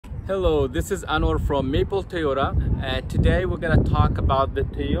Hello, this is Anouar from Maple Toyota, and today we're going to talk about the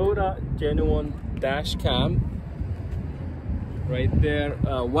Toyota Genuine dash cam right there.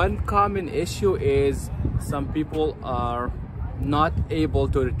 One common issue is some people are not able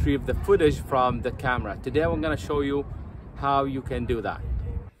to retrieve the footage from the camera. Today we're going to show you how you can do that.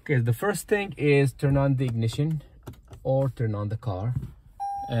 Okay, the first thing is turn on the ignition or turn on the car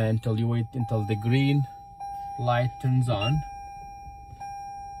until you wait until the green light turns on.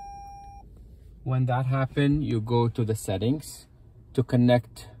 When that happens, you go to the settings to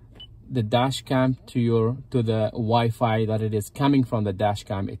connect the dash cam to the Wi-Fi that it is coming from the dash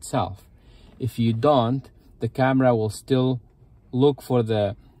cam itself. If you don't, the camera will still look for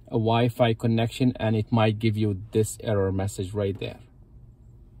the Wi-Fi connection and it might give you this error message right there.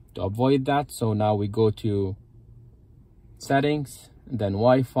 To avoid that, so now we go to settings, then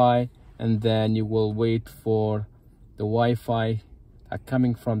Wi-Fi, and then you will wait for the Wi-Fi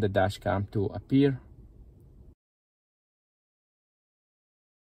coming from the dash cam to appear.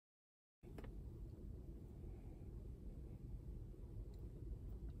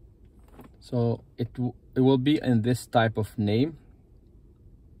 So it will be in this type of name.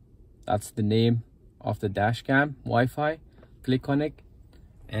 That's the name of the dash cam, Wi-Fi. Click on it,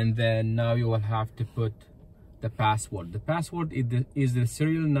 and then now you will have to put the password. The password is the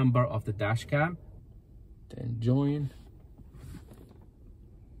serial number of the dash cam. Then join.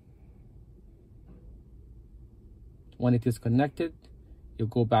 When it is connected, you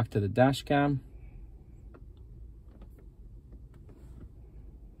go back to the dash cam.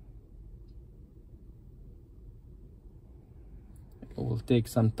 It will take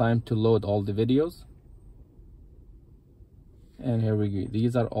some time to load all the videos. And here we go.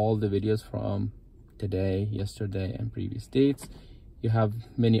 These are all the videos from today, yesterday, and previous dates. You have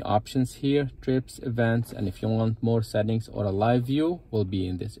many options here, trips, events, and if you want more settings or a live view, will be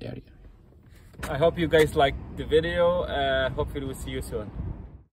in this area. I hope you guys liked the video. Hopefully we'll see you soon.